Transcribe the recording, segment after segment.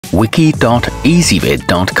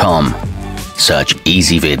wiki.easybib.com. Search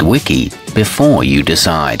Ezvid Wiki before you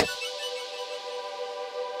decide.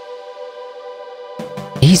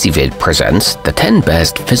 Easybib presents the 10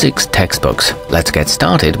 best physics textbooks. Let's get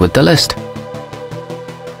started with the list.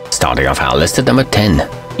 Starting off our list at number 10,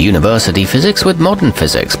 University Physics with Modern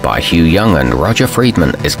Physics by Hugh Young and Roger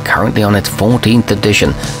Friedman is currently on its 14th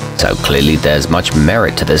edition, so clearly there's much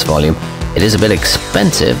merit to this volume. It is a bit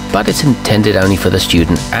expensive, but it's intended only for the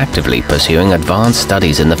student actively pursuing advanced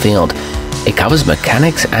studies in the field. It covers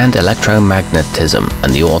mechanics and electromagnetism,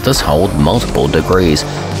 and the authors hold multiple degrees.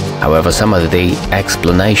 However, some of the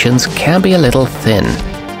explanations can be a little thin.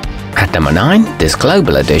 At number 9, this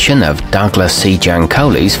global edition of Douglas C.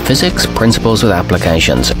 Jancoli's Physics Principles with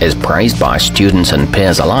Applications is praised by students and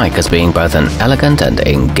peers alike as being both an elegant and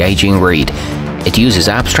engaging read. It uses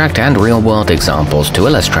abstract and real-world examples to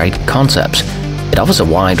illustrate concepts. It offers a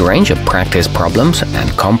wide range of practice problems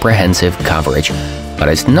and comprehensive coverage, but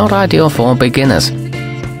it's not ideal for beginners.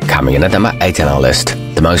 Coming in at number 8 on our list,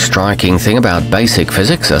 the most striking thing about Basic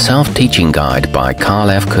Physics, a self-teaching guide by Carl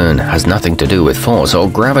F. Kuhn, has nothing to do with force or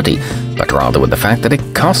gravity, but rather with the fact that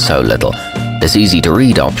it costs so little. This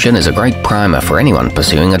easy-to-read option is a great primer for anyone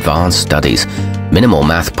pursuing advanced studies. Minimal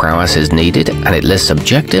math prowess is needed, and it lists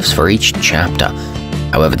objectives for each chapter.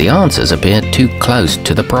 However, the answers appear too close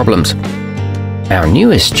to the problems. Our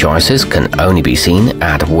newest choices can only be seen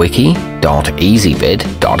at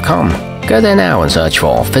wiki.easybib.com. Go there now and search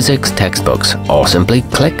for physics textbooks, or simply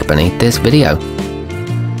click beneath this video.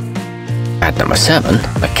 At number 7,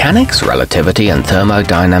 Mechanics, Relativity and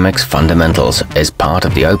Thermodynamics Fundamentals is part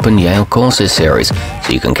of the Open Yale Courses series,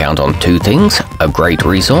 so you can count on two things: a great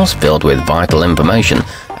resource filled with vital information,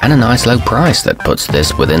 and a nice low price that puts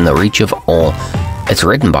this within the reach of all. It's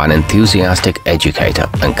written by an enthusiastic educator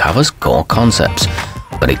and covers core concepts,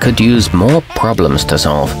 but it could use more problems to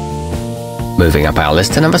solve. Moving up our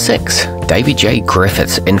list to number 6, David J.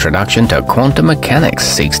 Griffith's Introduction to Quantum Mechanics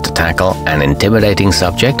seeks to tackle an intimidating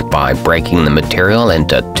subject by breaking the material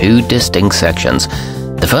into two distinct sections.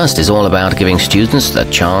 The first is all about giving students the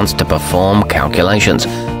chance to perform calculations,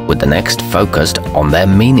 with the next focused on their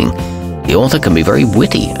meaning. The author can be very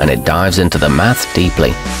witty, and it dives into the maths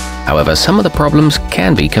deeply. However, some of the problems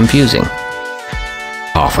can be confusing.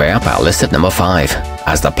 Halfway up our list at number 5,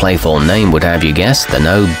 as the playful name would have you guess, the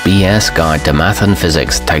No BS Guide to Math and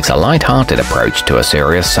Physics takes a light-hearted approach to a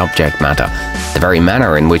serious subject matter, the very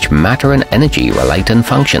manner in which matter and energy relate and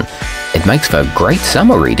function. It makes for great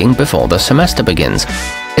summer reading before the semester begins.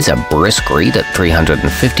 It's a brisk read at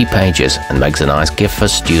 350 pages and makes a nice gift for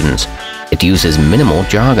students. It uses minimal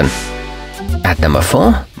jargon. At number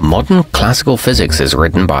 4, Modern Classical Physics is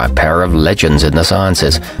written by a pair of legends in the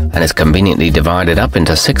sciences and is conveniently divided up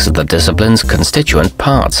into 6 of the discipline's constituent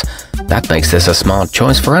parts. That makes this a smart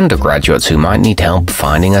choice for undergraduates who might need help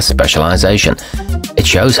finding a specialization. It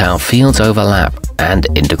shows how fields overlap and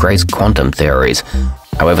integrates quantum theories.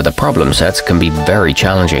 However, the problem sets can be very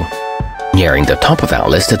challenging. Nearing the top of our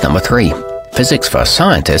list at number 3, Physics for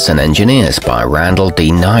Scientists and Engineers by Randall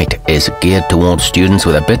D. Knight is geared towards students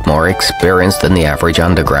with a bit more experience than the average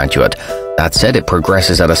undergraduate. That said, it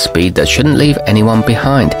progresses at a speed that shouldn't leave anyone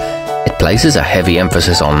behind. It places a heavy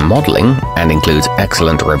emphasis on modeling and includes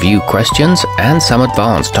excellent review questions and some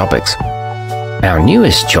advanced topics. Our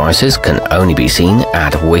newest choices can only be seen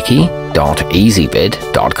at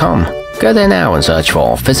wiki.easybib.com. Go there now and search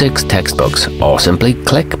for physics textbooks, or simply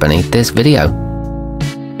click beneath this video.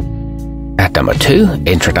 At number 2,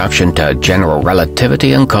 Introduction to General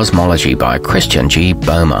Relativity and Cosmology by Christian G.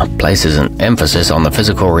 Boehmer places an emphasis on the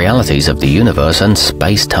physical realities of the universe and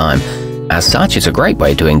space-time. As such, it's a great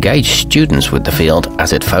way to engage students with the field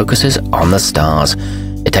as it focuses on the stars.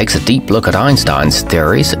 It takes a deep look at Einstein's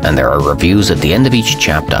theories, and there are reviews at the end of each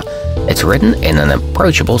chapter. It's written in an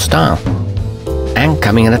approachable style. And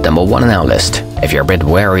coming in at number 1 on our list, if you're a bit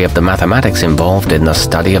wary of the mathematics involved in the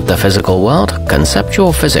study of the physical world,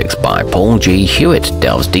 Conceptual Physics by Paul G. Hewitt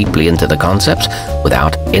delves deeply into the concepts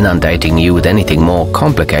without inundating you with anything more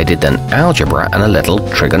complicated than algebra and a little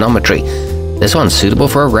trigonometry. This one's suitable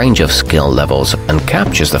for a range of skill levels and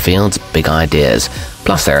captures the field's big ideas,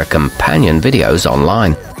 plus there are companion videos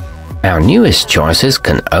online. Our newest choices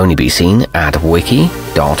can only be seen at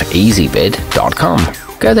wiki.easybib.com.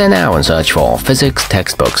 Go there now and search for physics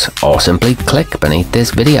textbooks, or simply click beneath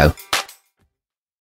this video.